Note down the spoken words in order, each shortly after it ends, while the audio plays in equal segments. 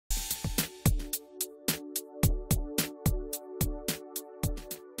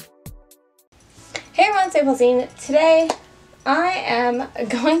Hey everyone, it's Polzine. Today I am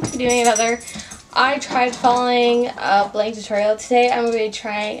going to be doing another I tried following a blank tutorial. Today I'm going to be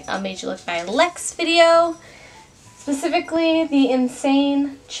trying a Madeyewlook by Lex video, specifically the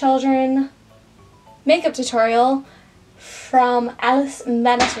Insane Children makeup tutorial from Alice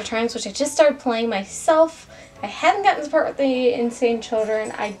Madness Returns, which I just started playing myself. I haven't gotten to the part with the Insane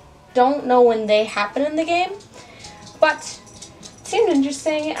Children. I don't know when they happen in the game, but seemed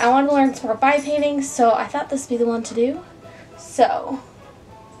interesting. I wanted to learn some more by painting, so I thought this would be the one to do. So,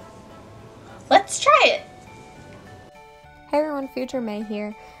 let's try it! Hey everyone, Future May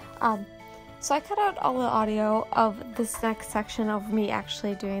here. So I cut out all the audio of this next section of me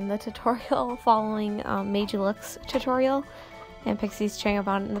actually doing the tutorial following Madeyewlook's tutorial, and Pixie's chewing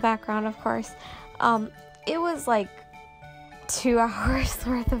about it in the background, of course. It was like 2 hours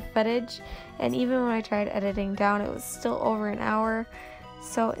worth of footage, and even when I tried editing down, it was still over an hour.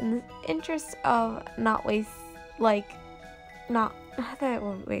 So in the interest of not that it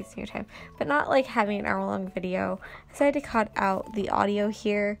won't waste your time, but not like having an hour-long video, I decided to cut out the audio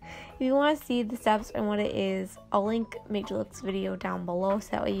here. If you want to see the steps and what it is, I'll link Madeyewlook's video down below so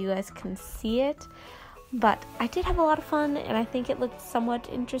that way you guys can see it. But I did have a lot of fun, and I think it looked somewhat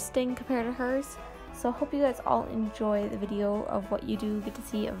interesting compared to hers. So I hope you guys all enjoy the video of what you do get to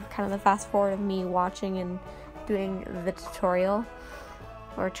see, of kind of the fast forward of me watching and doing the tutorial,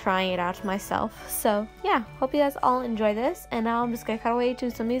 or trying it out myself. So yeah, hope you guys all enjoy this, and now I'm just gonna cut away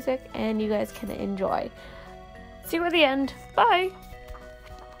to some music and you guys can enjoy. See you at the end. Bye!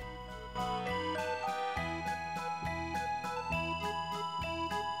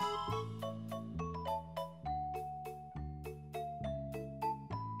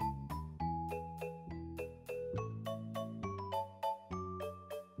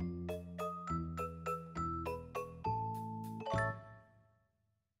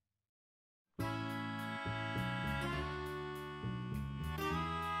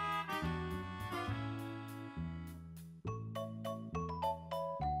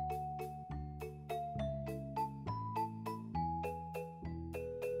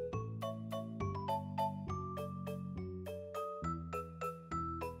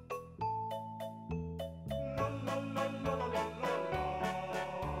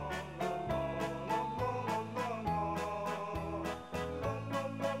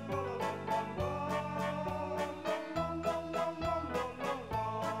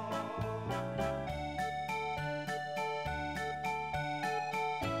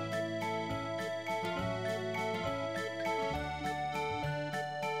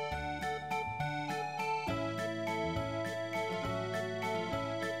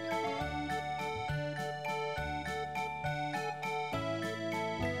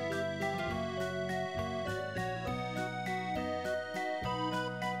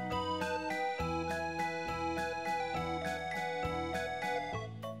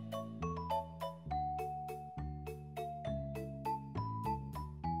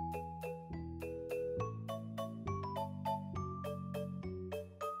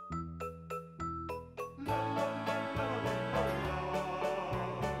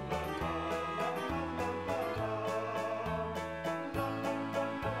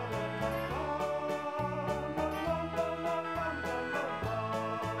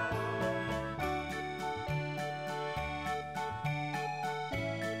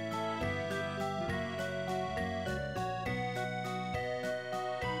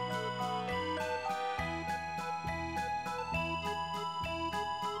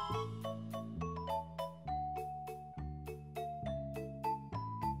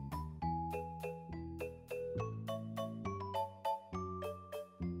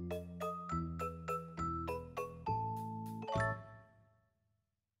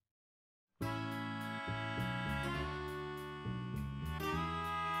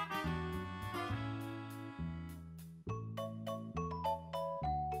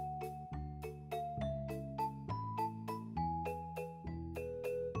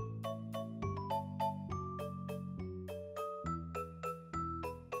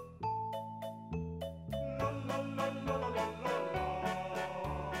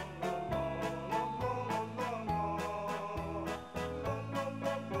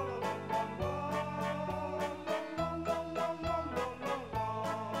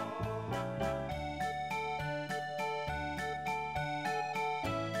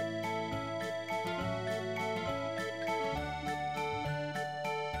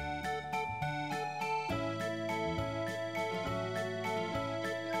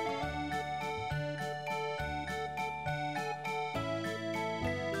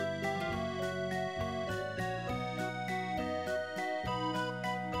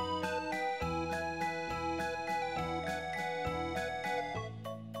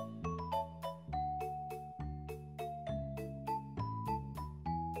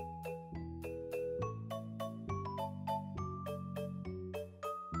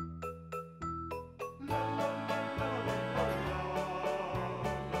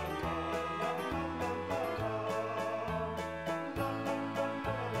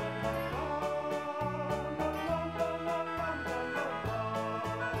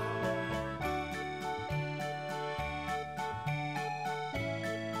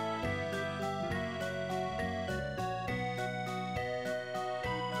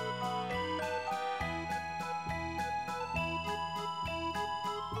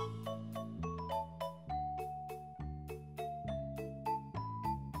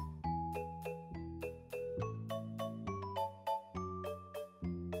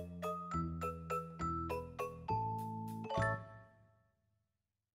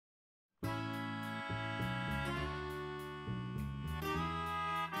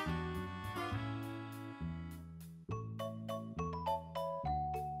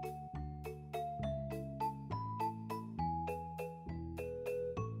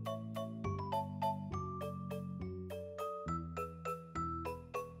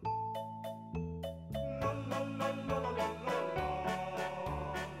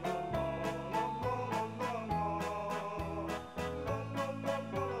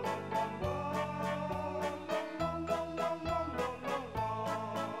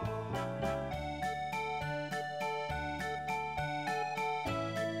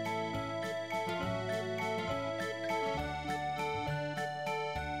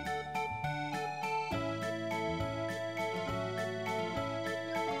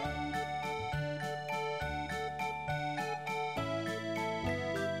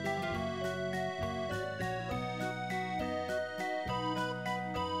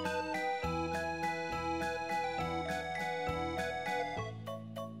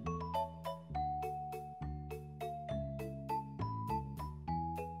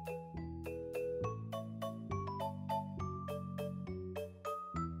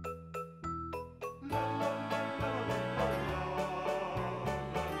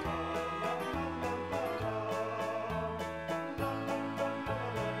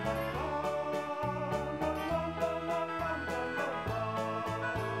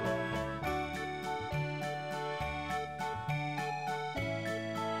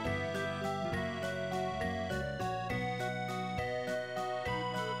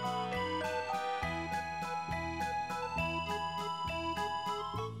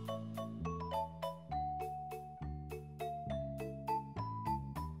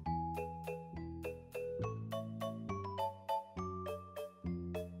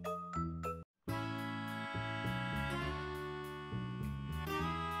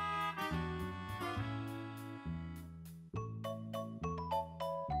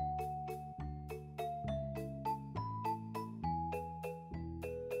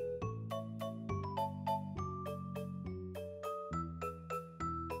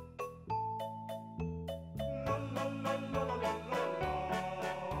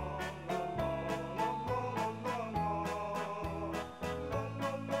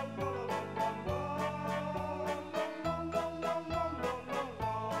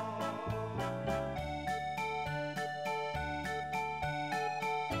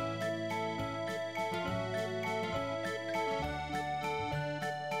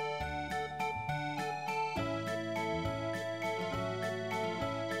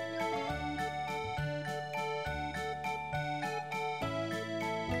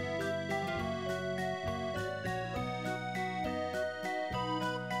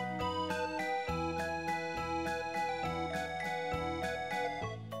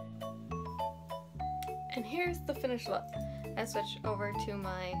 And here's the finished look. I switched over to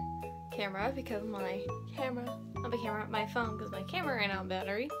my camera because my phone because my camera ran out of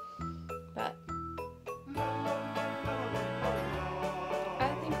battery. But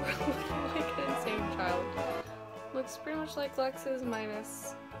I think we're looking like an insane child. Looks pretty much like Lex's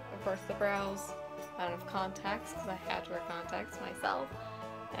minus, of course, the brows. I don't have contacts because I had to wear contacts myself,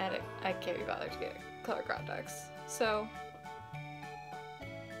 and I can't be bothered to get color contacts. So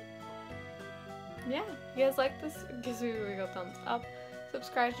yeah, if you guys like this, give me a big thumbs up,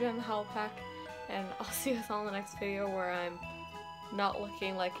 subscribe to join the Howl Pack, and I'll see you guys all in the next video where I'm not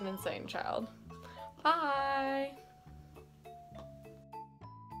looking like an insane child. Bye!